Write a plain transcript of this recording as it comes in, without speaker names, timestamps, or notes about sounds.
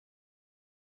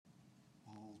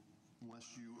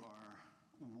unless you are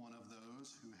one of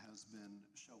those who has been,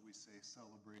 shall we say,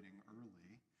 celebrating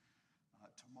early,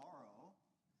 tomorrow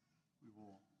we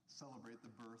will celebrate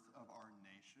the birth of our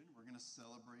nation. We're going to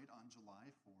celebrate on July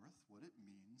 4th what it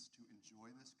means to enjoy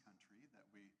this country that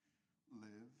we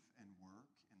live and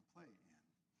work and play in.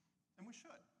 And we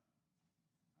should.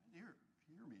 Right?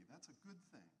 Hear me, that's a good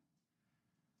thing.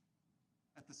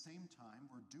 At the same time,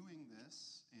 we're doing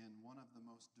this in one of the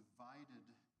most divided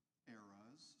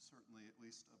eras, certainly at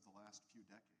least of the last few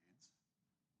decades.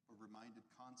 We're reminded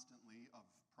constantly of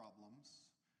problems,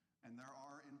 and there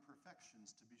are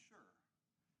imperfections to be sure.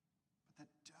 But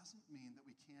that doesn't mean that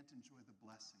we can't enjoy the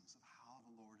blessings of how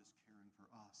the Lord is caring for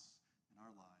us in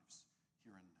our lives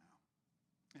here and now.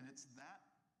 And it's that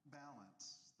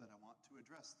balance that I want to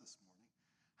address this morning.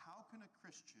 How can a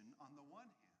Christian, on the one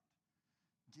hand,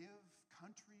 give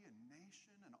country and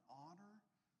nation an honor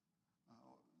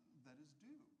that is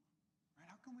due? Right?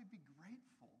 How can we be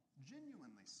grateful,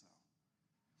 genuinely so?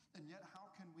 And yet,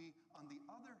 how can we, on the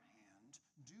other hand,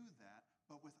 do that,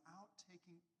 but without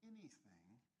taking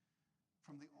anything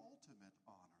from the ultimate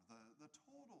honor, the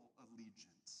total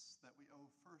allegiance that we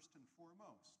owe first and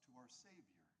foremost to our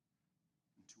Savior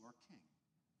and to our King?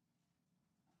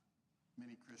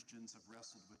 Many Christians have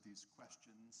wrestled with these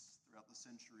questions throughout the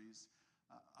centuries.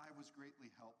 I was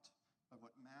greatly helped by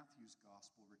what Matthew's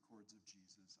gospel records of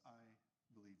Jesus. I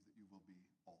believe that you will be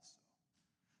also.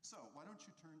 So why don't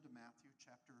you turn to Matthew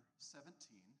chapter 17,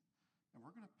 and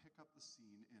we're going to pick up the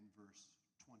scene in verse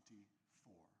 24.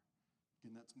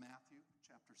 Again, that's Matthew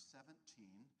chapter 17,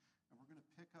 and we're going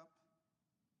to pick up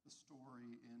the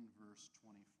story in verse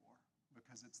 24,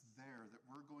 because it's there that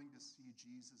we're going to see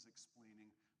Jesus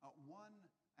explaining one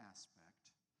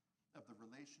aspect of the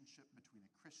relationship between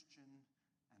a Christian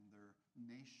and their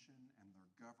nation and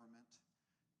their government.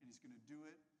 And he's going to do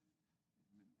it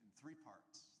in three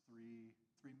parts, three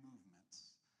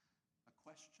movements: a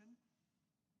question,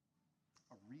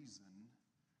 a reason,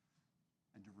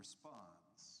 and a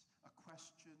response. A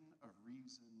question, a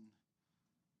reason,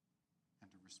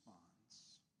 and a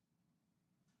response.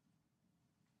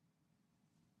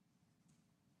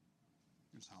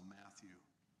 Here's how Matthew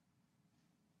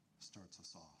starts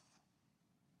us off.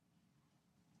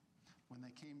 When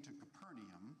they came to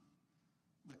Capernaum,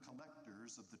 the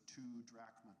collectors of the 2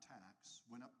 drachma tax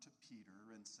went up to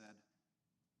Peter and said,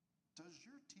 "Does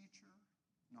your teacher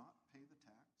not pay the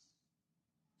tax?"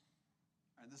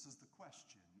 And this is the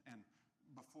question. And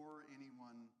before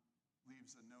anyone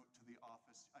leaves a note to the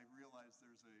office, I realize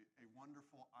there's a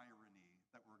wonderful irony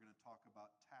that we're going to talk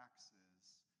about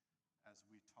taxes as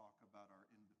we talk about our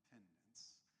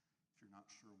independence. If you're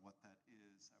not sure what that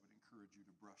is, I would encourage you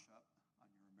to brush up on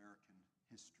your American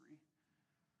history.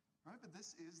 All right, but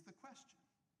this is the question.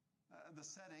 The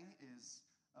setting is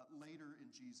later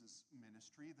in Jesus'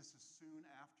 ministry. This is soon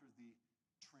after the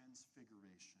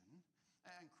Transfiguration.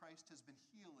 And Christ has been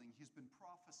healing. He's been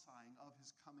prophesying of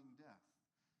his coming death.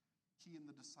 He and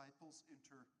the disciples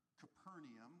enter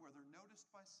Capernaum, where they're noticed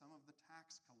by some of the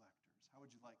tax collectors. How would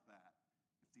you like that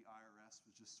if the IRS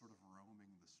was just sort of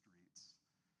roaming the streets?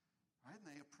 Right? And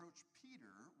they approach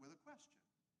Peter with a question.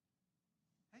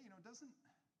 Hey,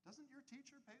 doesn't your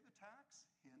teacher pay the tax?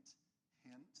 Hint,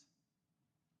 hint.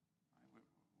 Right?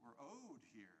 We're owed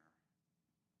here.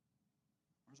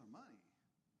 Where's our money?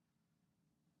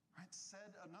 Right?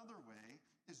 Said another way,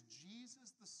 is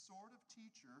Jesus the sort of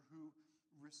teacher who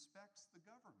respects the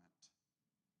government,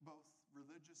 both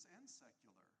religious and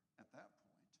secular at that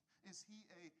point? Is he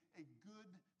a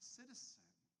good citizen?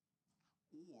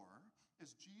 Or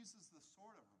is Jesus the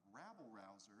sort of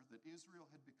rabble-rouser that Israel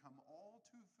had become all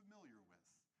too familiar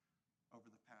with over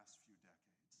the past few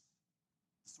decades?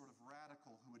 The sort of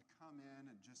radical who would come in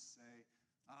and just say,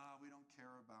 we don't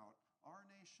care about our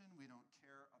nation, we don't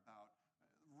care about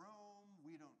Rome,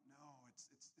 we don't know, it's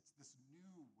this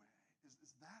new way.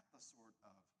 Is that the sort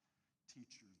of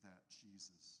teacher that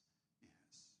Jesus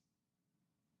is?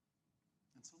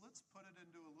 And so let's put it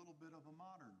into a little bit of a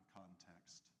modern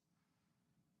context.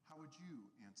 How would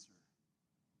you answer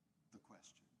the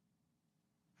question?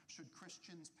 Should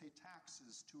Christians pay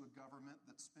taxes to a government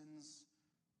that spends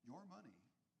your money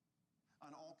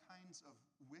on all kinds of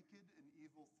wicked and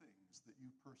evil things that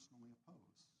you personally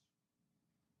oppose?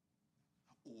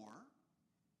 Or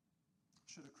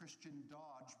should a Christian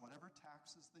dodge whatever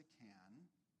taxes they can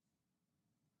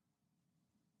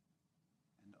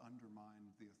and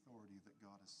undermine the authority that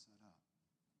God has set up?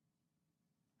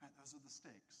 And those are the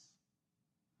stakes.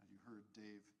 You heard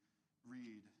Dave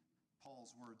read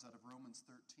Paul's words out of Romans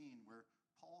 13, where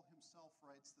Paul himself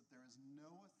writes that there is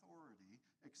no authority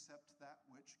except that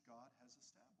which God has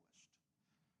established.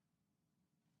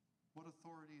 What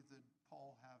authority did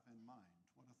Paul have in mind?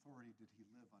 What authority did he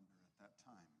live under at that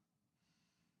time?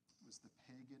 It was the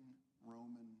pagan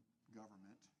Roman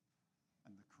government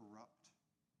and the corrupt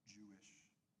Jewish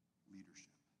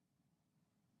leadership.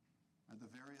 And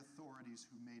the very authorities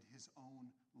who made his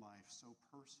own life so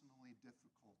personally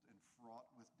difficult and fraught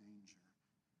with danger.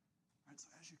 Right,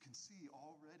 so as you can see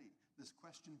already, this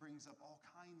question brings up all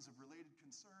kinds of related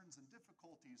concerns and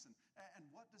difficulties. And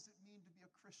what does it mean to be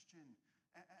a Christian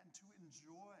and to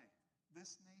enjoy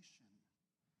this nation?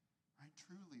 Right,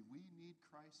 truly, we need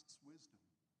Christ's wisdom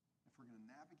if we're going to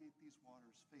navigate these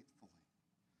waters faithfully.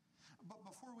 But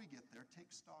before we get there, take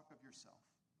stock of yourself.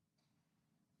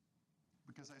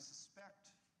 Because I suspect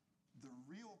the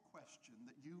real question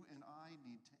that you and I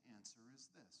need to answer is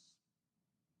this.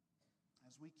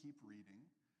 As we keep reading,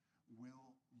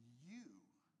 will you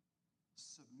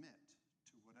submit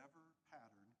to whatever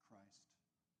pattern Christ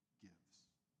gives?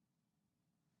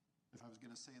 If I was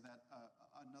going to say that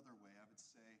another way, I would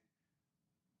say,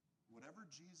 whatever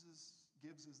Jesus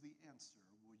gives as the answer,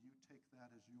 will you take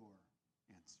that as your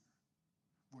answer?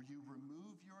 Will you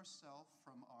remove yourself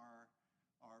from our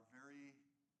very,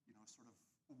 sort of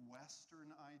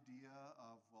Western idea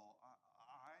of, well,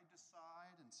 I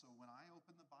decide, and so when I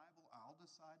open the Bible, I'll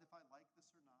decide if I like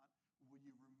this or not. Will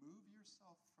you remove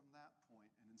yourself from that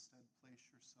point and instead place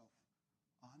yourself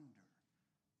under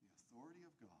the authority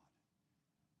of God?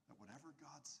 That whatever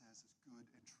God says is good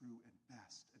and true and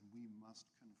best, and we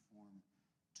must conform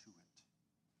to it,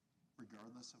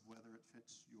 regardless of whether it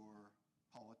fits your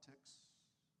politics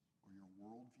or your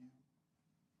worldview.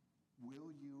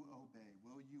 Will you obey?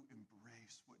 Will you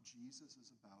embrace what Jesus is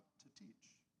about to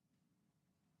teach?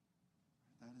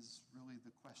 That is really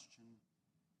the question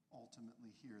ultimately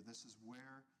here. This is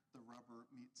where the rubber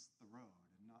meets the road,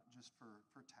 and not just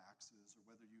for taxes or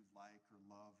whether you like or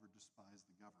love or despise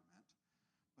the government,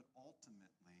 but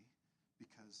ultimately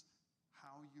because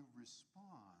how you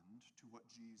respond to what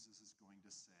Jesus is going to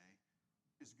say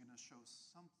is going to show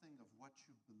something of what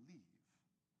you believe.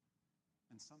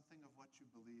 And something of what you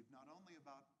believe not only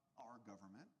about our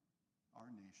government,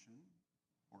 our nation,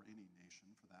 or any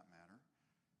nation for that matter,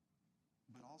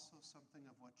 but also something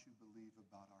of what you believe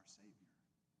about our Savior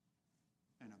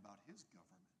and about his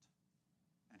government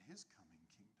and his coming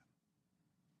kingdom.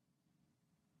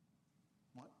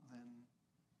 What then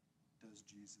does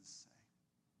Jesus say?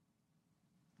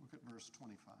 Look at verse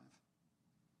 25.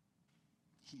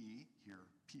 He, here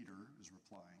Peter is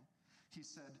replying, he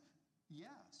said,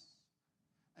 "Yes."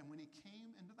 And when he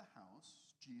came into the house,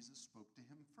 Jesus spoke to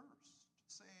him first,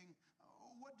 saying,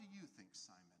 "Oh, what do you think,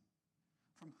 Simon?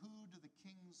 From who do the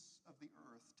kings of the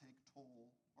earth take toll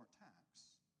or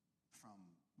tax? From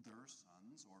their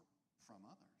sons or from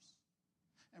others?"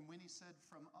 And when he said,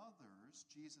 "From others,"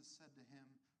 Jesus said to him,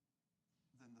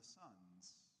 "Then the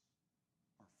sons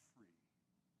are free."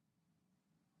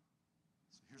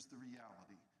 So here's the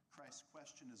reality. Christ's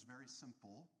question is very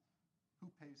simple. Who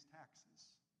pays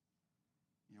taxes?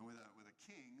 With a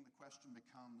king, the question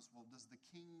becomes, well, does the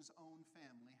king's own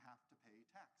family have to pay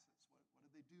taxes? What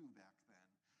did they do back then?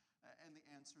 And the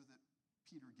answer that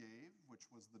Peter gave, which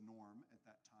was the norm at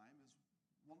that time, is,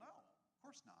 well, no, of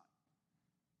course not.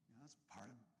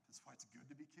 That's why it's good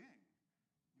to be king.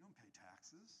 You don't pay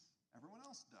taxes. Everyone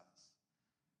else does.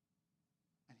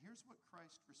 And here's what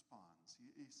Christ responds.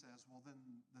 He says, well, then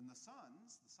the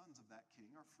sons of that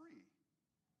king are free.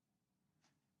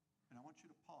 And I want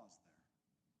you to pause there.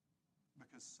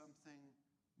 Because something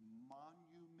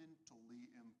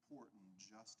monumentally important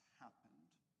just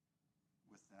happened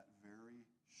with that very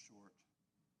short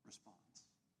response.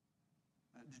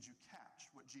 Did you catch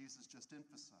what Jesus just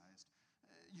emphasized?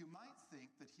 You might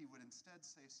think that he would instead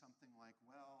say something like,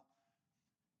 well,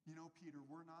 Peter,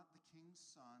 we're not the king's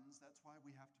sons. That's why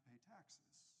we have to pay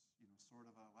taxes. Sort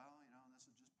of this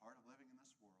is just part of living in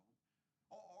this world.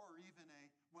 Or even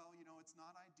it's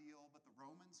not ideal, but the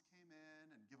Romans came in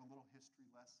and give a little history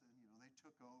lesson. They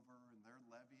took over and they're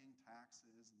levying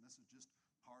taxes, and this is just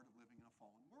part of living in a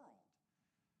fallen world.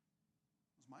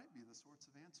 Those might be the sorts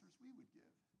of answers we would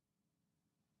give.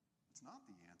 It's not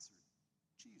the answer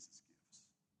Jesus gives.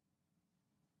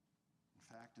 In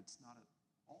fact, it's not at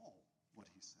all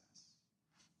what he says.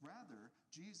 Rather,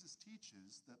 Jesus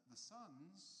teaches that the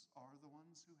sons are the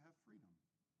ones who have freedom.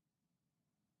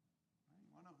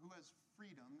 You want to know who has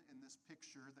freedom in this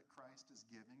picture that Christ is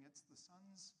giving? It's the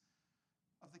sons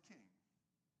of the king.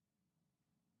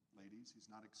 Ladies,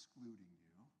 he's not excluding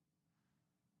you,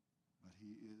 but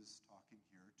he is talking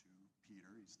here to Peter.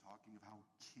 He's talking of how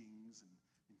kings and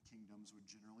kingdoms would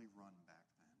generally run back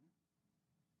then.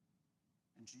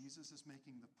 And Jesus is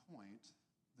making the point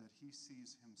that he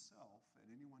sees himself and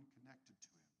anyone connected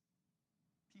to him,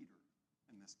 Peter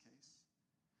in this case,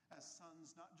 as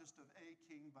sons not just of a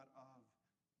king, but of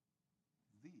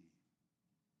the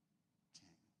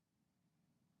king.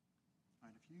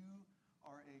 Right, if you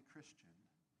are a Christian,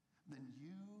 then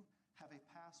you have a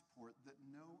passport that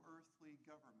no earthly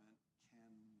government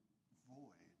can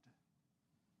void.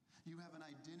 You have an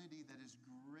identity that is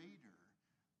greater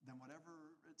than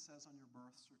whatever it says on your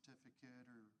birth certificate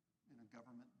or in a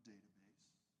government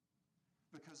database.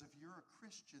 Because if you're a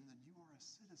Christian, then you are a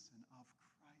citizen of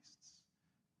Christ's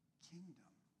kingdom.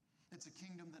 It's a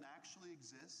kingdom that actually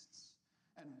exists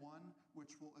and one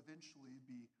which will eventually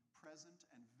be present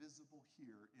and visible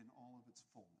here in all of its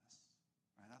fullness.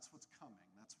 Right? That's what's coming.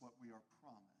 That's what we are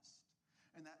promised.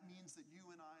 And that means that you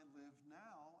and I live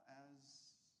now as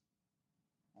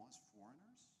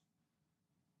foreigners,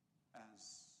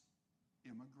 as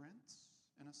immigrants,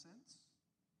 in a sense.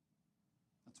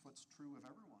 That's what's true of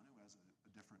everyone who has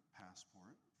a different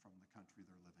passport from the country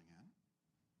they're living in.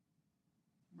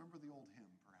 Remember the old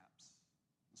hymn, perhaps.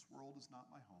 This world is not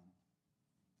my home.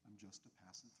 I'm just a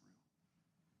passing through.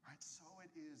 Right? So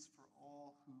it is for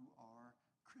all who are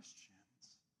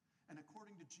Christians. And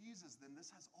according to Jesus, then,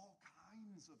 this has all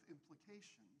kinds of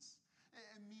implications.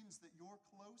 It means that your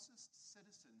closest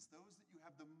citizens, those that you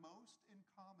have the most in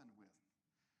common with,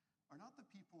 are not the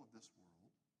people of this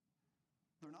world.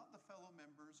 They're not the fellow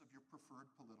members of your preferred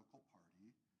political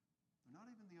party. They're not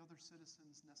even the other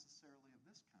citizens necessarily of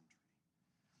this country.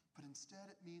 But instead,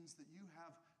 it means that you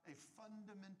have a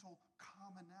fundamental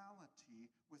commonality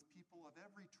with people of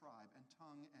every tribe and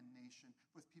tongue and nation,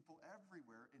 with people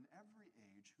everywhere in every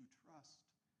age who trust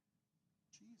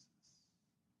Jesus.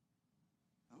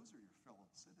 Those are your fellow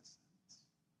citizens.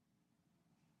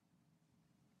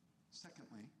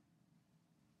 Secondly,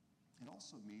 it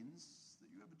also means that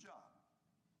you have a job.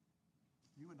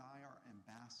 You and I are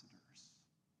ambassadors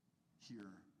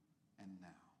here and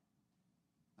now.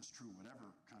 That's true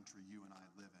whatever country you and I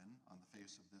live in on the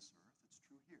face of this earth. It's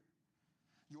true here.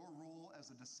 Your role as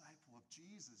a disciple of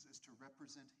Jesus is to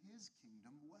represent his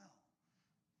kingdom well.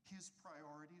 His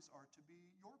priorities are to be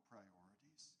your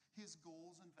priorities. His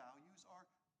goals and values are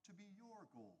to be your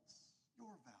goals,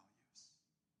 your values.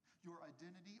 Your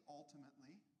identity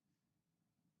ultimately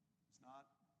is not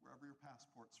wherever your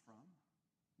passport's from,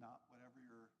 not whatever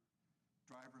your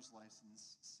driver's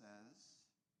license says.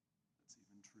 That's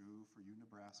even true for you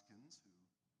Nebraskans who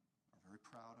are very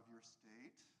proud of your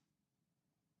state.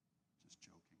 Just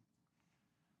joking.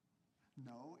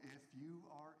 No, if you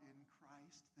are in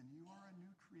Christ, then you are a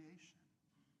new creation.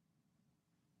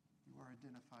 You are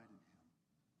identified in him,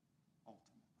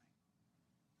 ultimately.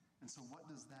 And so what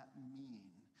does that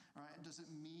mean? All right, does it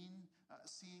mean,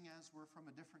 seeing as we're from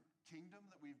a different kingdom,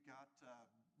 that we've got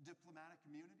diplomatic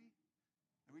immunity?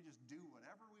 That we just do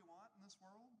whatever we want in this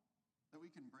world? That we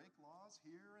can break laws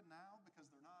here and now because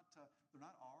they're not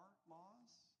our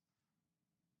laws?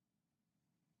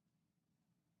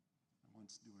 I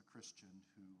once knew a Christian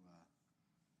who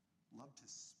loved to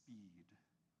speed.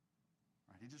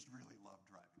 Right? He just really loved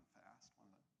driving fast.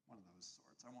 One of those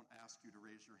sorts. I won't ask you to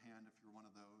raise your hand if you're one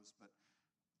of those, but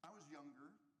I was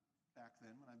younger back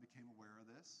then when I became aware of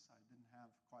this. I didn't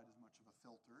have quite as much of a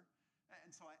filter.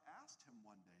 And so I asked him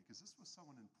one day, because this was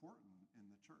someone important in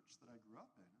the church that I grew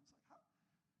up in. I was like,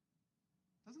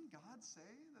 doesn't God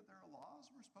say that there are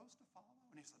laws we're supposed to follow?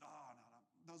 And he said, no,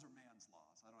 those are man's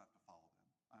laws. I don't have to follow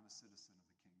them. I'm a citizen of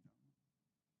the kingdom.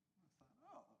 I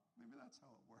thought, maybe that's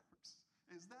how it works.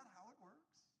 Is that how it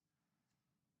works?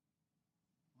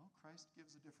 Well, Christ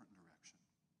gives a different direction.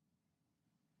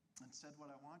 And said, what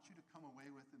I want you to come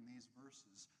away with in these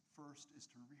verses first is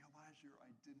to realize your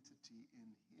identity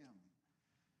in him.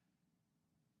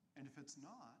 And if it's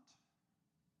not,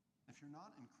 if you're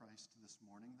not in Christ this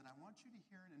morning, then I want you to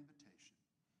hear an invitation.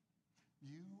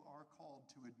 You are called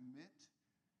to admit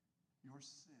your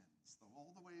sins,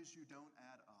 all the ways you don't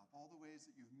add up, all the ways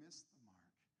that you've missed the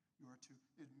mark. You are to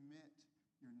admit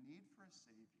your need for a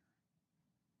Savior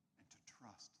and to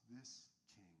trust this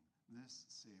King, this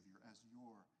Savior as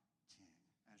your King,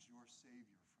 as your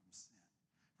Savior from sin.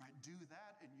 Right? Do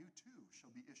that and you too shall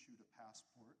be issued a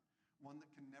passport, one that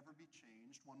can never be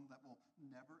changed, one that will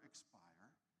never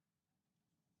expire.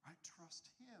 Right?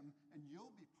 Trust him and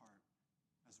you'll be part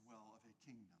as well of a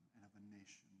kingdom and of a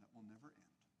nation that will never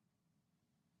end.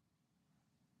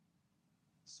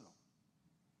 So,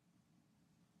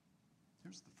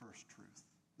 here's the first truth.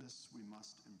 This we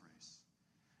must embrace.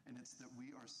 And it's that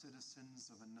we are citizens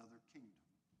of another kingdom,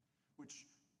 which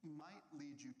might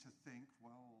lead you to think,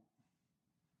 well,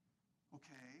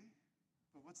 okay,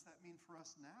 but what's that mean for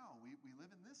us now? We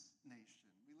live in this nation.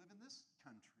 We live in this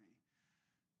country,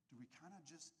 do we kind of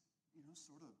just,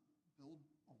 sort of build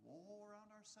a wall around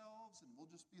ourselves and we'll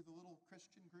just be the little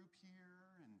Christian group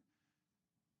here? And,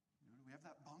 do we have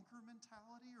that bunker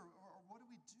mentality, or what do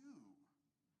we do?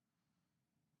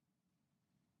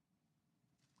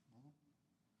 Well,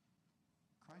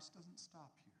 Christ doesn't stop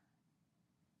here.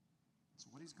 So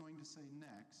what he's going to say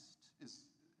next is,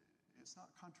 it's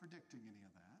not contradicting any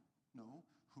of that. No,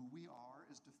 who we are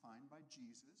is defined by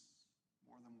Jesus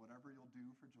more than whatever you'll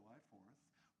do for July 4th.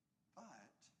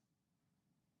 But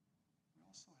we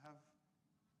also have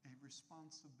a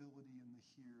responsibility in the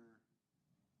here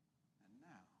and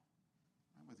now.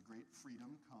 And with great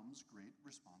freedom comes great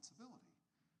responsibility.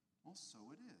 Well, so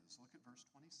it is. Look at verse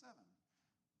 27.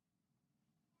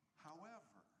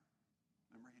 However,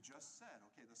 remember he just said,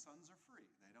 okay, the sons are free.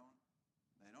 They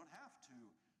don't have to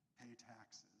pay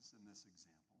taxes in this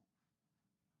example.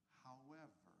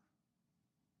 However,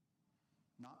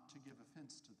 not to give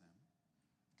offense to them,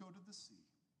 go to the sea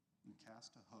and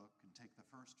cast a hook and take the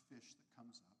first fish that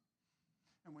comes up.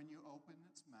 And when you open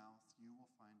its mouth, you will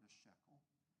find a shekel.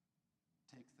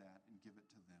 Take that and give it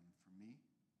to them for me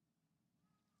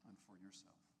and for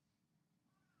yourself.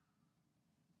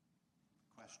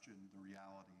 Question, the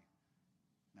reality,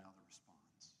 now the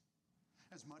response.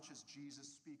 As much as Jesus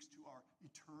speaks to our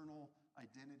eternal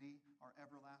identity, our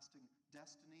everlasting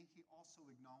destiny, he also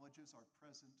acknowledges our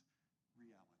present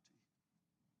reality.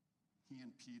 He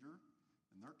and Peter,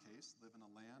 in their case, live in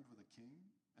a land with a king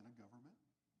and a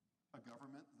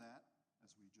government that,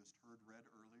 as we just heard read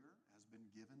earlier, has been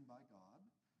given by God,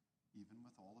 even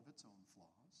with all of its own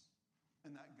flaws.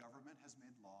 And that government has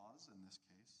made laws, in this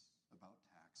case, about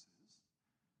taxes.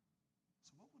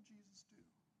 So what will Jesus do?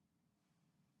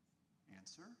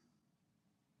 Answer,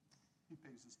 he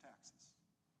pays his taxes.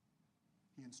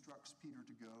 He instructs Peter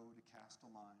to go to cast a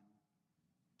line,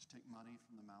 to take money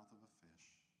from the mouth of a fish,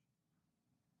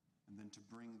 and then to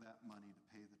bring that money to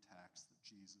pay the tax that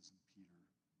Jesus and Peter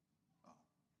owe.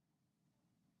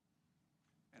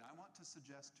 And I want to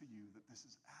suggest to you that this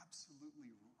is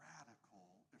absolutely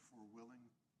radical if we're willing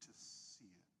to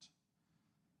see it.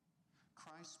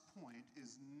 Christ's point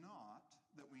is not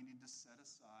that we need to set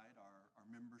aside our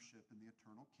membership in the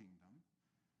eternal kingdom.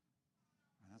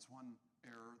 And that's one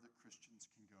error that Christians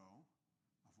can go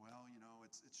of, well,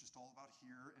 it's just all about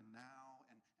here and now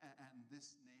and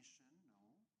this nation.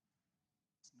 No,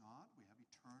 it's not. We have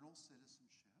eternal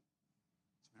citizenship.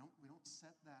 So we don't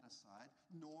set that aside,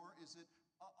 nor is it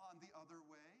on the other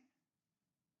way,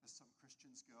 as some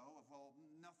Christians go, of, well,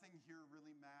 nothing here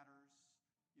really matters.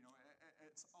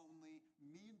 It's only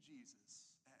me and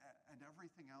Jesus, and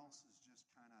everything else is just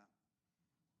kind of,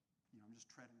 I'm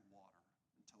just treading water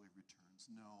until he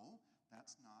returns. No,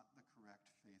 that's not the correct,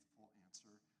 faithful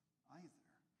answer either.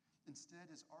 Instead,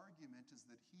 his argument is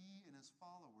that he and his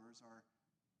followers are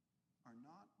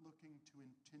not looking to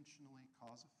intentionally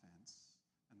cause offense,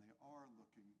 and they are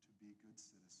looking to be good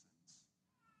citizens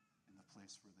in the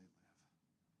place where they live.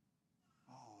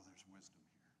 Oh, there's wisdom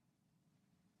here.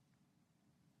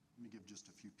 Let me give just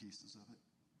a few pieces of it.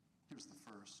 Here's the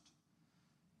first.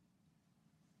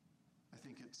 I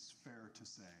think it's fair to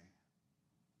say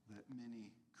that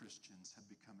many Christians have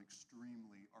become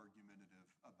extremely argumentative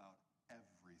about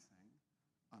everything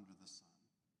under the sun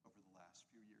over the last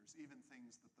few years, even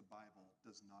things that the Bible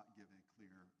does not give a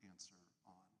clear answer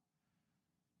on.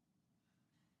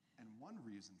 And one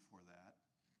reason for that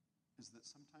is that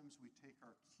sometimes we take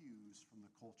our cues from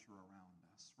the culture around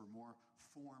us. We're more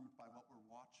formed by what we're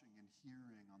watching and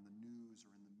hearing on the news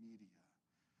or in the media.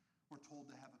 We're told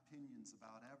to have opinions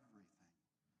about everything,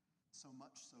 so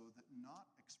much so that not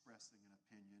expressing an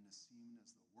opinion is seen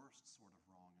as the worst sort of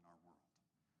wrong in our world.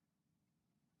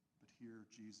 But here,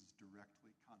 Jesus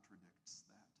directly contradicts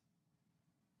that.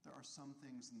 There are some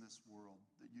things in this world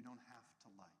that you don't have to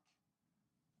like,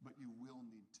 but you will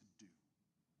need to do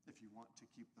if you want to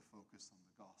keep the focus on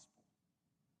the gospel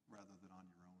rather than on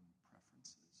your own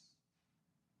preferences.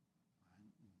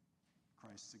 Right?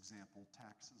 Christ's example,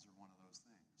 taxes are one of those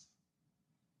things.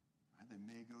 Right? They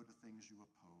may go to things you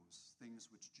oppose, things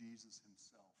which Jesus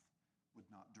himself would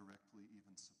not directly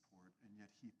even support, and yet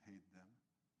he paid them.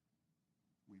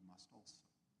 We must also.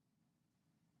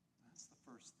 That's the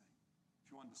first thing. If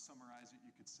you wanted to summarize it,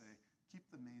 you could say, keep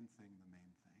the main thing the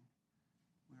main thing.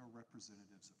 We are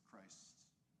representatives of Christ's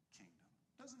kingdom.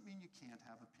 Doesn't mean you can't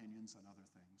have opinions on other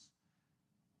things,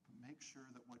 but make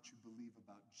sure that what you believe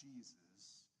about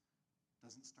Jesus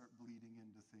doesn't start bleeding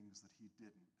into things that he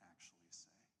didn't actually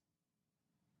say.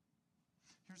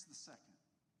 Here's the second.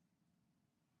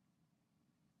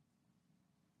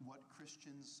 What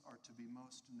Christians are to be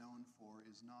most known for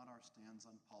is not our stands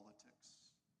on politics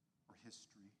or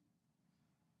history.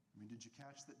 I mean, did you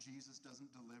catch that Jesus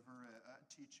doesn't deliver a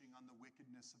teaching on the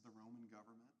wickedness of the Roman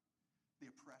government, the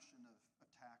oppression of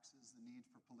taxes, the need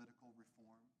for political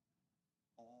reform?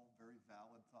 All very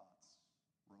valid thoughts.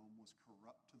 Rome was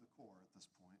corrupt to the core at this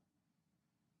point.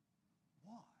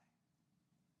 Why?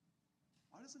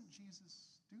 Why doesn't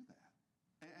Jesus do that?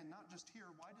 And not just here,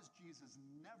 why does Jesus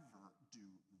never do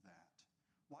that?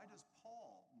 Why does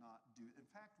Paul not do it? In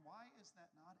fact, why is that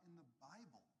not in the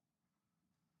Bible?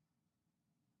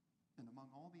 And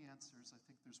among all the answers, I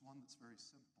think there's one that's very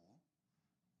simple,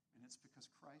 and it's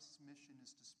because Christ's mission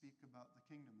is to speak about the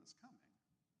kingdom that's coming,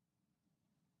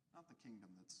 not the kingdom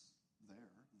that's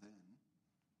there then.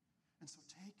 And so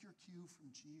take your cue from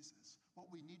Jesus.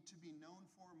 What we need to be known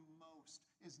for most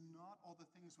is not all the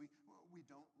things we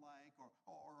don't like or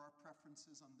our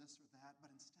preferences on this or that, but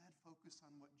instead focus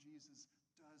on what Jesus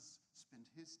does spend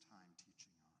his time teaching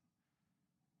on.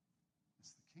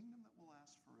 It's the kingdom that will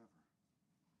last forever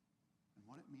and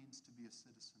what it means to be a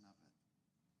citizen of it.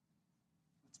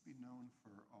 Let's be known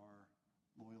for our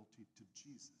loyalty to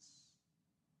Jesus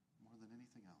more than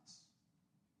anything else.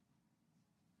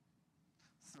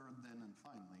 Third, then, and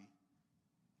finally,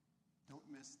 don't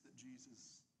miss that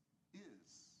Jesus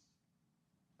is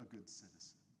a good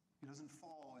citizen. He doesn't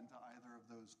fall into either of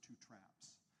those two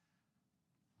traps,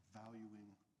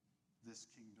 valuing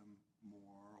this kingdom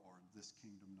more or this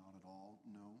kingdom not at all.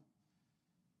 No.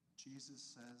 Jesus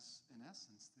says, in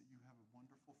essence, that you have a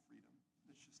wonderful freedom.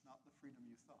 It's just not the freedom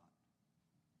you thought.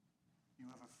 You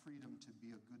have a freedom to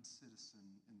be a good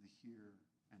citizen in the here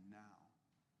and now,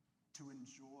 to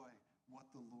enjoy what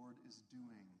the Lord is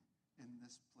doing in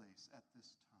this place at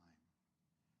this time.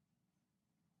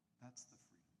 That's the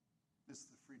freedom.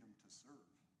 It's the freedom to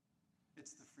serve.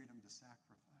 It's the freedom to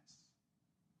sacrifice.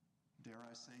 Dare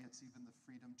I say, it's even the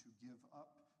freedom to give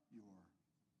up your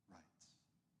rights.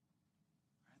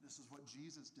 Right? This is what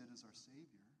Jesus did as our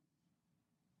Savior.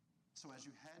 So as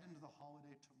you head into the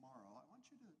holiday tomorrow, I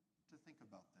want you to think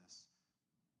about this.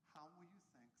 How will you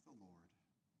thank the Lord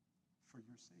for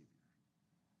your Savior?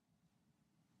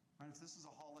 Right, if this is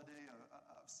a holiday of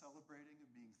celebrating and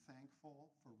being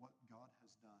thankful for what God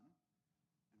has done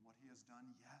and what he has done,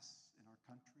 yes, in our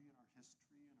country, in our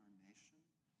history, in our nation,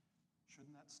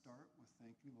 shouldn't that start with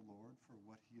thanking the Lord for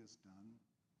what he has done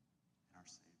in our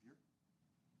Savior?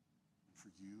 And for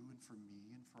you and for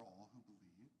me and for all who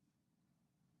believe?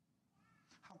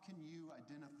 How can you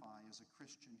identify as a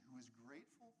Christian who is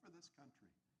grateful for this country?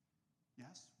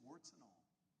 Yes, warts and all.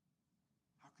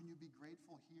 How can you be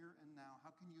grateful here and now?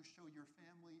 How can you show your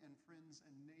family and friends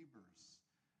and neighbors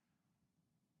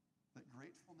that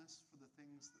gratefulness for the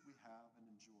things that we have and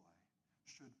enjoy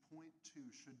should point to,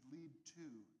 should lead to,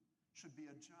 should be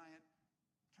a giant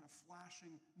kind of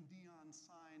flashing neon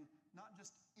sign, not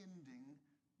just ending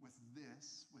with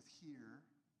this, with here,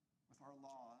 with our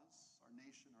laws, our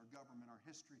nation, our government, our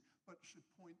history, but should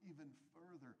point even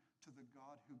further to the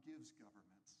God who gives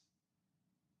governments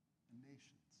and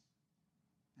nations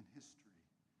and history,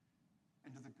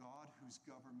 and to the God whose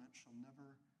government shall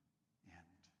never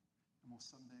end and will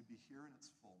someday be here in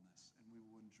its fullness, and we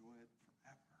will enjoy it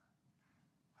forever.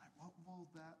 Right? What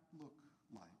will that look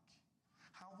like?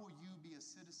 How will you be a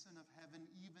citizen of heaven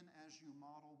even as you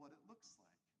model what it looks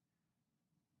like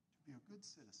to be a good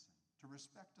citizen, to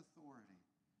respect authority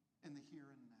in the here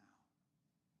and now?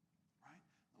 Right?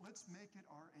 Let's make it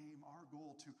our aim, our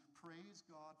goal, to praise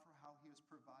God for how he has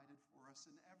provided for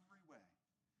us in every way.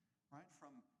 Right?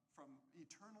 From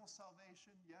eternal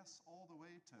salvation, yes, all the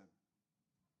way to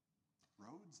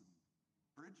roads and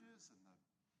bridges and the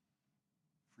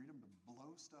freedom to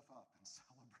blow stuff up in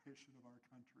celebration of our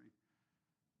country.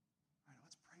 All right,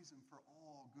 let's praise him for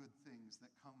all good things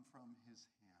that come from his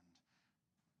hand.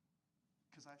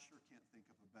 Because I sure can't think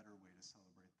of a better way to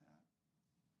celebrate that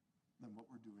than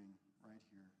what we're doing right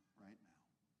here, right now.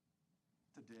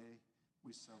 Today,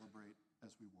 we celebrate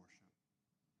as we worship.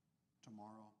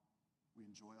 Tomorrow, we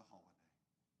enjoy a holiday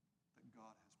that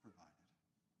God has provided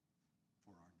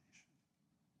for our nation.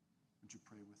 Would you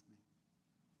pray with me?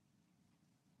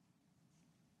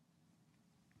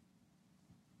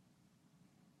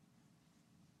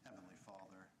 Heavenly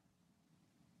Father,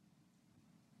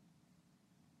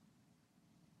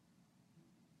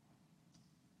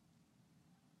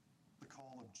 the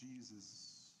call of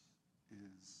Jesus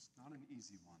is not an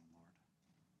easy one, Lord.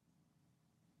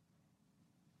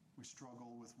 We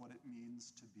struggle with what it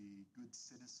means to be good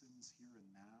citizens here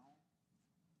and now,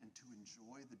 and to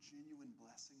enjoy the genuine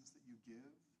blessings that you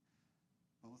give,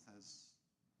 both as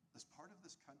part of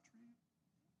this country,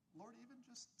 Lord, even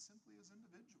just simply as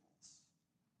individuals.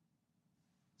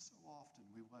 So often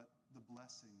we let the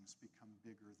blessings become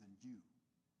bigger than you,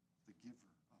 the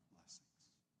giver of blessings.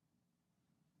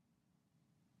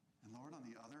 And Lord, on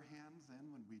the other hand,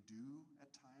 then, when we do at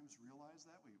times realize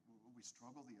that, we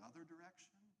struggle the other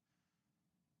direction,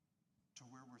 to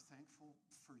where we're thankful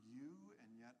for you and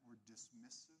yet we're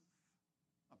dismissive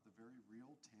of the very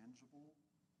real, tangible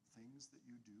things that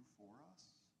you do for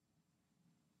us,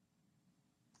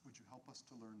 would you help us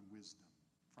to learn wisdom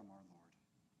from our Lord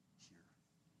here?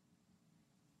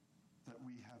 That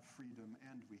we have freedom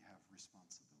and we have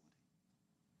responsibility.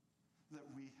 That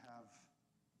we have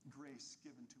grace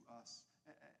given to us,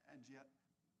 and yet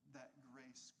that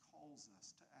grace calls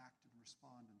us to act and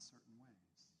respond in certain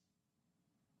ways.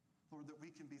 Lord, that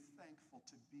we can be thankful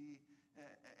to be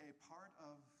a part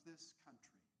of this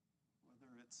country, whether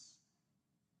it's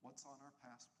what's on our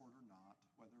passport or not,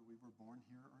 whether we were born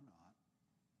here or not,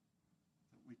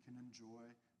 that we can enjoy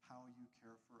how you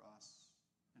care for us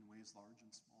in ways large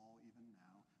and small even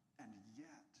now, and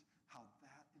yet how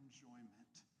that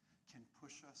enjoyment can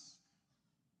push us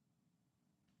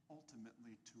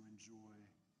ultimately to enjoy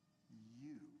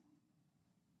you,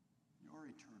 your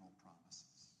eternal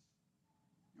promises,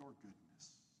 your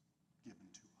goodness given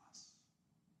to us.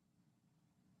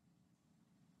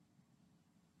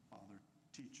 Father,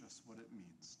 teach us what it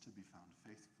means to be found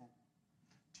faithful.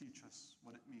 Teach us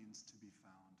what it means to be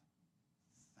found